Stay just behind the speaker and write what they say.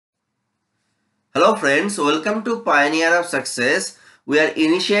Hello friends, welcome to Pioneer of Success. We are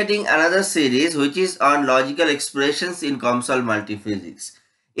initiating another series which is on logical expressions in COMSOL multiphysics.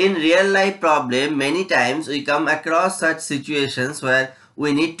 In real life problem, many times we come across such situations where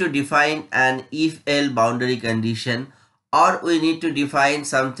we need to define an if-else boundary condition, or we need to define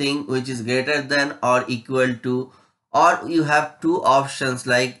something which is greater than or equal to, or you have two options,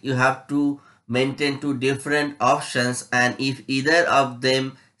 like you have to maintain two different options, and if either of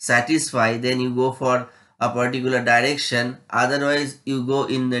them satisfy, then you go for a particular direction, otherwise you go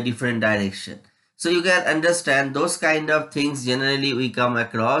in a different direction. So you can understand those kind of things generally we come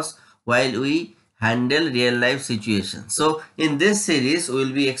across while we handle real life situations. So in this series we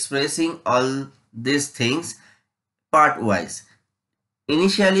will be expressing all these things part wise.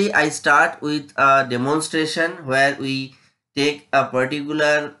 Initially I start with a demonstration where we take a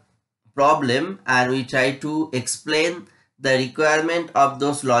particular problem and we try to explain the requirement of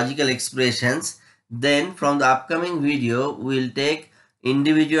those logical expressions. Then from the upcoming video we'll take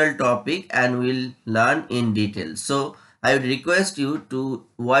individual topic and we'll learn in detail. So I would request you to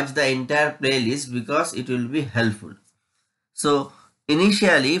watch the entire playlist because it will be helpful. So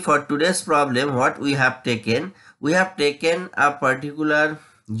initially for today's problem, what we have taken a particular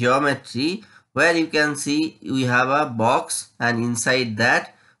geometry where you can see we have a box and inside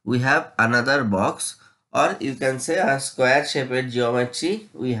that we have another box, or you can say a square shaped geometry.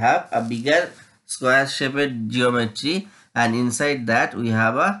 We have a bigger square shaped geometry and inside that we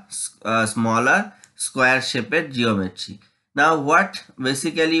have a smaller square shaped geometry. Now what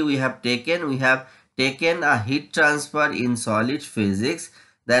basically we have taken a heat transfer in solid physics.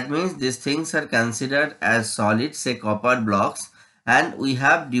 That means these things are considered as solid, say copper blocks, and we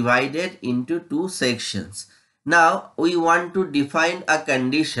have divided into two sections. Now we want to define a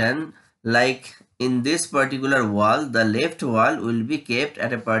condition, like in this particular wall, the left wall will be kept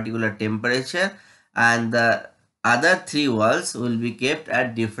at a particular temperature and the other three walls will be kept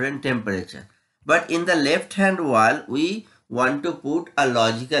at different temperature. But in the left hand wall, we want to put a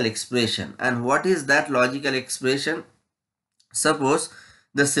logical expression. And what is that logical expression? Suppose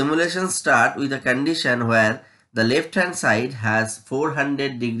the simulation start with a condition where the left hand side has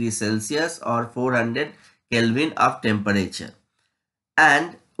 400 degrees Celsius or 400 Kelvin of temperature.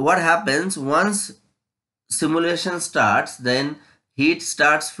 And what happens once simulation starts, then heat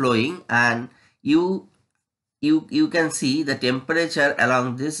starts flowing and you can see the temperature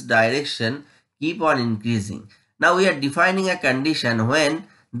along this direction keep on increasing. Now we are defining a condition when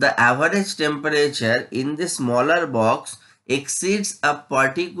the average temperature in the smaller box exceeds a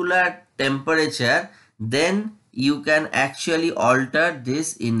particular temperature, then you can actually alter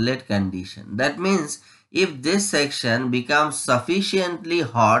this inlet condition. That means if this section becomes sufficiently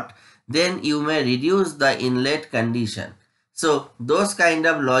hot, then you may reduce the inlet condition. So those kind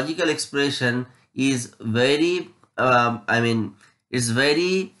of logical expression is very it's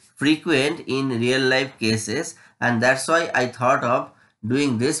very frequent in real life cases, and that's why I thought of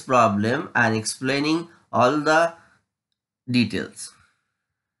doing this problem and explaining all the details.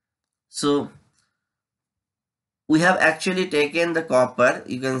 So we have actually taken the copper,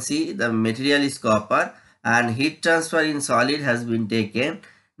 you can see the material is copper and heat transfer in solid has been taken.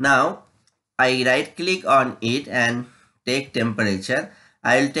 Now I right click on it and take temperature.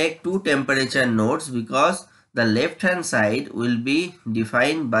 I will take two temperature nodes because the left hand side will be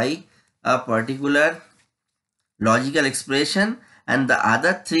defined by a particular logical expression and the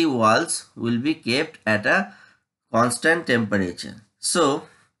other three walls will be kept at a constant temperature. So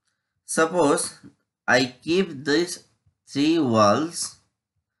suppose I keep these three walls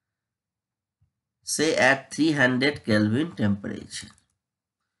say at 300 Kelvin temperature,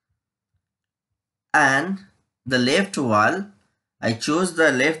 and the left wall, I chose the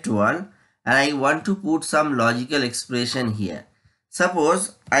left wall and I want to put some logical expression here.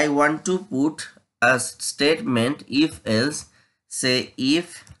 Suppose I want to put a statement if else, say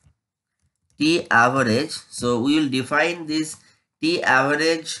if T average. So we will define this T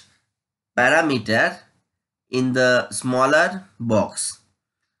average parameter in the smaller box.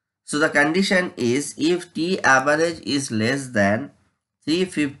 So the condition is if T average is less than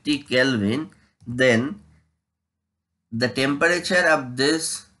 350 Kelvin, then the temperature of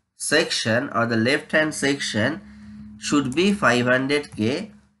this section or the left hand section should be 500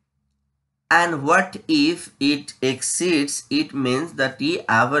 K. And what if it exceeds, it means the T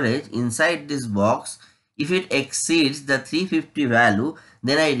average inside this box, if it exceeds the 350 value,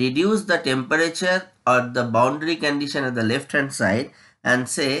 then I reduce the temperature or the boundary condition at the left hand side and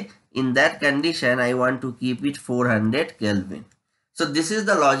say in that condition I want to keep it 400 Kelvin. So this is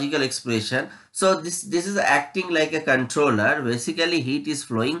the logical expression. So this is acting like a controller. Basically heat is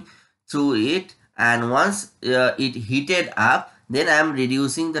flowing through it and once it heated up, then I am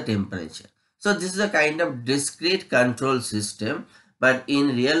reducing the temperature. So this is a kind of discrete control system, but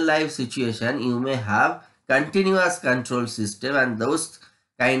in real life situation you may have continuous control system, and those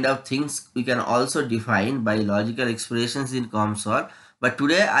kind of things we can also define by logical expressions in COMSOL. But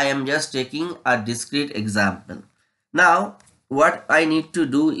today I am just taking a discrete example. Now what I need to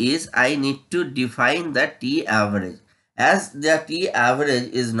do is I need to define the T average. As the T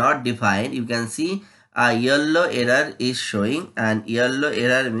average is not defined, you can see a yellow error is showing, and yellow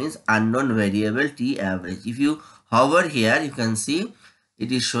error means unknown variable T average. If you hover here, you can see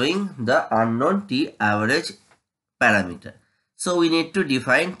it is showing the unknown T average parameter. So we need to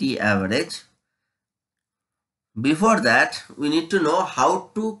define T average. Before that, we need to know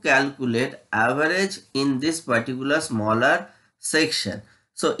how to calculate average in this particular smaller section.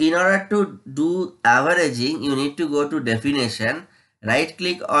 So in order to do averaging, you need to go to definition, right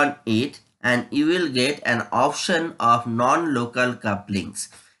click on it, and you will get an option of non-local couplings.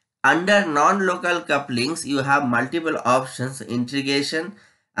 Under non-local couplings, you have multiple options: integration,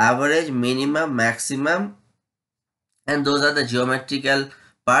 average, minimum, maximum, and those are the geometrical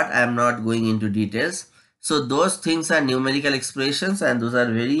part. I am not going into details. So those things are numerical expressions, and those are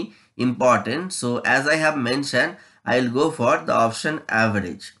very important. So as I have mentioned, I will go for the option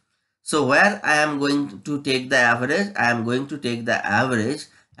average. So where I am going to take the average, I am going to take the average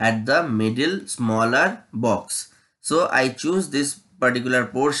at the middle smaller box. So I choose this particular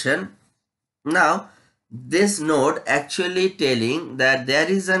portion. Now this node actually telling that there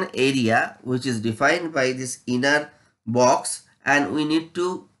is an area which is defined by this inner box, and we need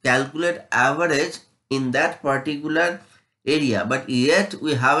to calculate average in that particular area, but yet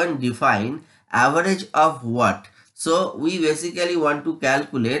we haven't defined average of what. So we basically want to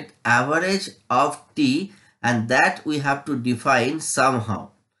calculate average of T, and that we have to define somehow.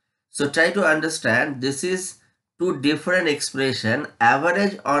 So try to understand, this is two different expression.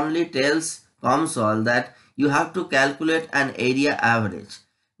 Average only tells COMSOL that you have to calculate an area average.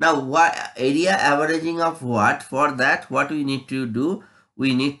 Now what area averaging of what? For that, what we need to do,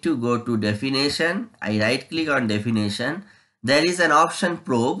 we need to go to definition. I right click on definition. There is an option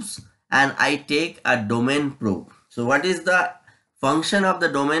probes, and I take a domain probe. So what is the function of the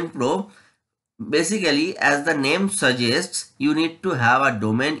domain probe? Basically, as the name suggests, you need to have a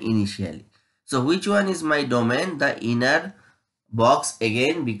domain initially. So which one is my domain? The inner box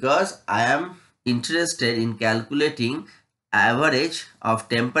again, because I am interested in calculating average of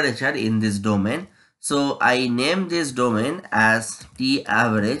temperature in this domain. So I name this domain as T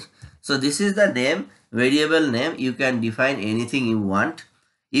average. So this is the name, variable name. You can define anything you want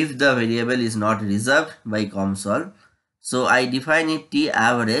if the variable is not reserved by COMSOL. So I define it T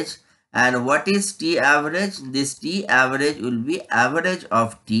average. And what is T average? This T average will be average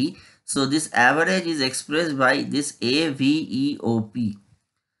of T. So this average is expressed by this AVEOP.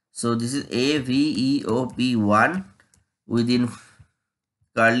 So this is AVEOP1 within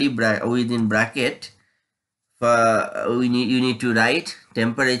curly within bracket. You need to write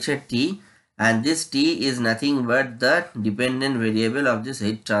temperature T, and this T is nothing but the dependent variable of this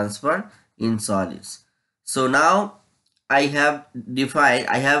heat transfer in solids. So now I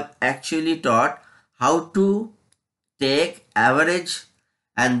have actually taught how to take average,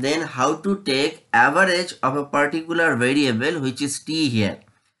 and then how to take average of a particular variable which is T here.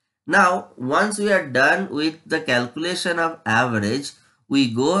 Now once we are done with the calculation of average, we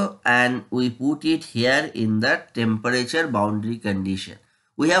go and we put it here in the temperature boundary condition.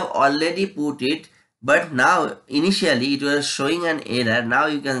 We have already put it, but now initially it was showing an error. Now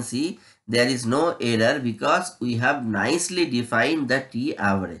you can see there is no error because we have nicely defined the T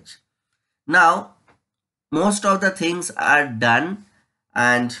average. Now most of the things are done,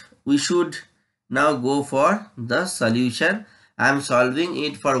 and we should now go for the solution. I am solving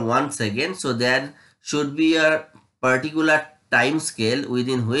it for 1 second, so there should be a particular time scale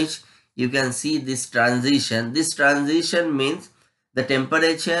within which you can see this transition. This transition means the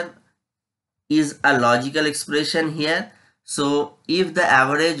temperature is a logical expression here. So if the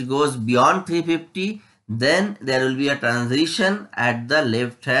average goes beyond 350, then there will be a transition at the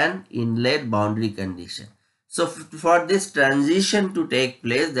left hand inlet boundary condition. So for this transition to take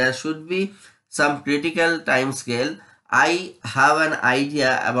place, there should be some critical time scale. I have an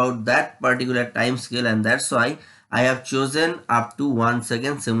idea about that particular time scale, and that's why I have chosen up to 1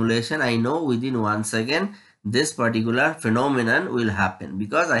 second simulation. I know within 1 second this particular phenomenon will happen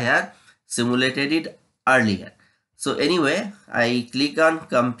because I have simulated it earlier. So anyway, I click on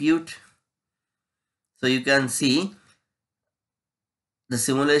compute. So you can see the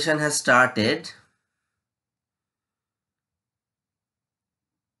simulation has started.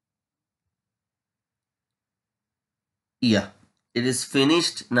 Yeah, it is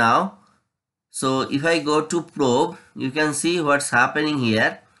finished now. So if I go to probe, you can see what's happening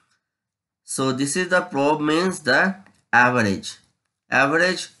here. So this is the probe, means the average.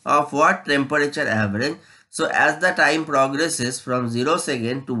 Average of what? Temperature average. So as the time progresses from 0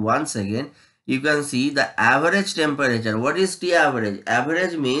 second to 1 second, you can see the average temperature. What is the average?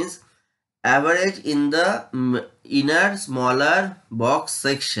 Average means average in the inner smaller box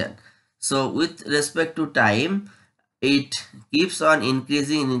section. So with respect to time, it keeps on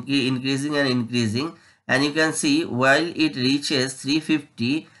increasing and increasing, and you can see while it reaches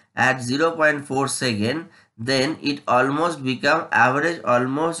 350 at 0.4 second, then it almost become average,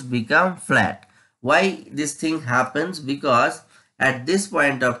 almost become flat. Why this thing happens? Because at this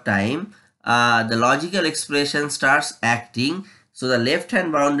point of time, the logical expression starts acting. So the left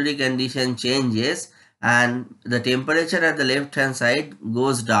hand boundary condition changes and the temperature at the left hand side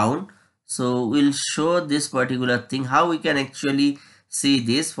goes down. So we'll show this particular thing, how we can actually see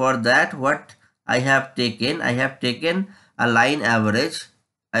this. For that, what I have taken a line average.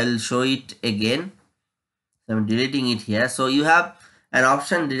 I'll show it again. I'm deleting it here. So you have an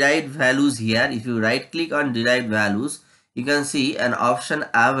option derived values here. If you right click on derived values, you can see an option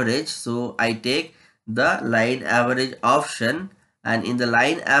average. So I take the line average option, and in the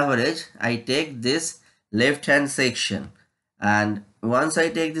line average I take this left hand section, and once I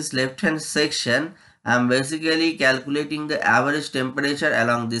take this left hand section, I'm basically calculating the average temperature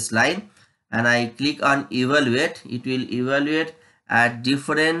along this line, and I click on evaluate. It will evaluate at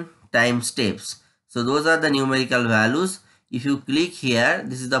different time steps. So those are the numerical values. If you click here,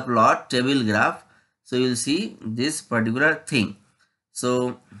 this is the plot table graph. So you will see this particular thing.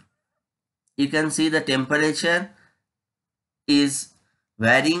 So you can see the temperature is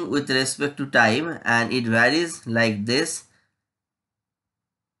varying with respect to time, and it varies like this.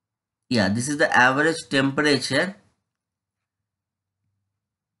 Yeah, this is the average temperature.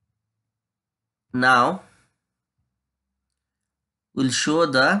 Now we'll show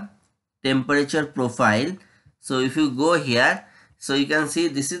the temperature profile. So if you go here, so you can see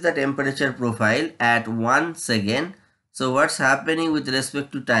this is the temperature profile at 1 second. So what's happening with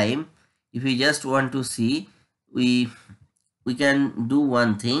respect to time? If we just want to see, we can do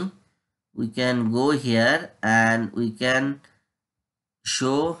one thing. We can go here and we can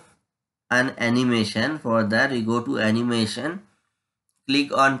show an animation. For that, we go to animation,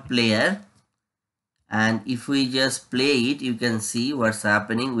 click on player, and if we just play it, you can see what's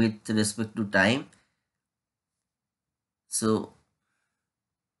happening with respect to time. So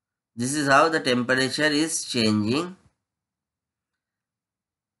this is how the temperature is changing.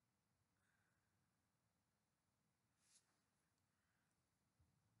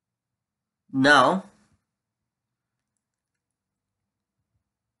 Now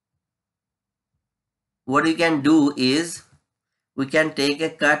what we can do is we can take a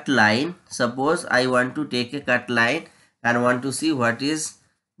cut line. Suppose I want to take a cut line and want to see what is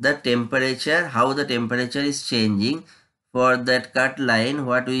the temperature, how the temperature is changing. For that cut line,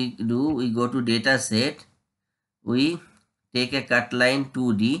 what we do, we go to data set, we take a cut line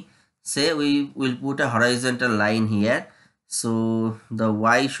 2D. Say we will put a horizontal line here. So the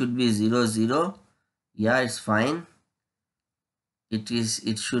y should be 0 0. Yeah, it's fine.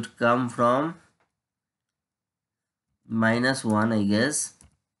 It should come from -1, I guess.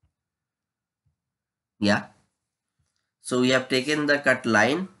 Yeah. So we have taken the cut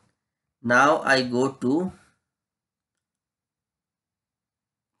line. Now I go to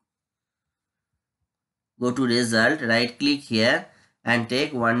result, right click here and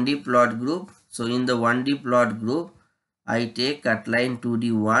take 1D plot group. So in the 1D plot group, I take cut line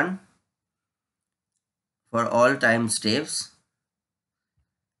 2D1 for all time steps.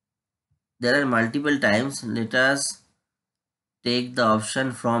 There are multiple times. Let us take the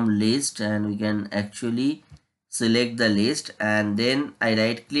option from list and we can actually select the list, and then I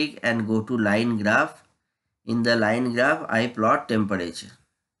right click and go to line graph. In the line graph, I plot temperature.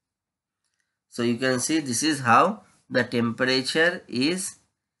 So you can see this is how the temperature is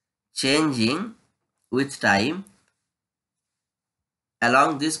changing with time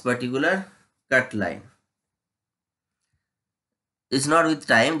along this particular cut line. It's not with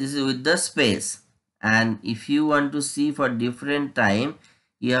time, this is with the space. And if you want to see for different time,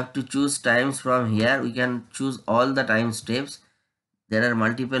 you have to choose times from here. We can choose all the time steps. There are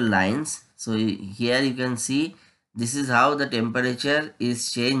multiple lines. So here you can see this is how the temperature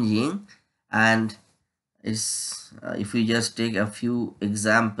is changing, and it's if we just take a few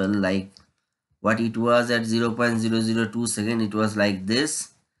example, like what it was at 0.002 second, it was like this.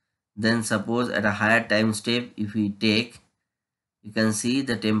 Then suppose at a higher time step, if we take, you can see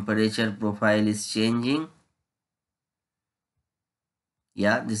the temperature profile is changing.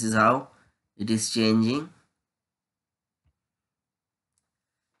 Yeah, this is how it is changing.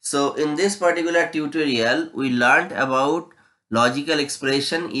 So in this particular tutorial, we learned about logical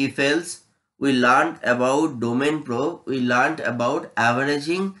expression if else, we learned about domain probe, we learned about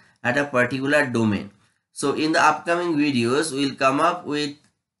averaging at a particular domain. So in the upcoming videos, we'll come up with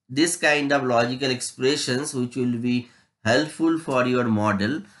this kind of logical expressions which will be helpful for your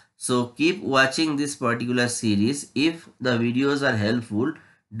model. So keep watching this particular series. If the videos are helpful,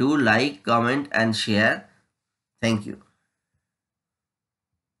 do like, comment and share. Thank you.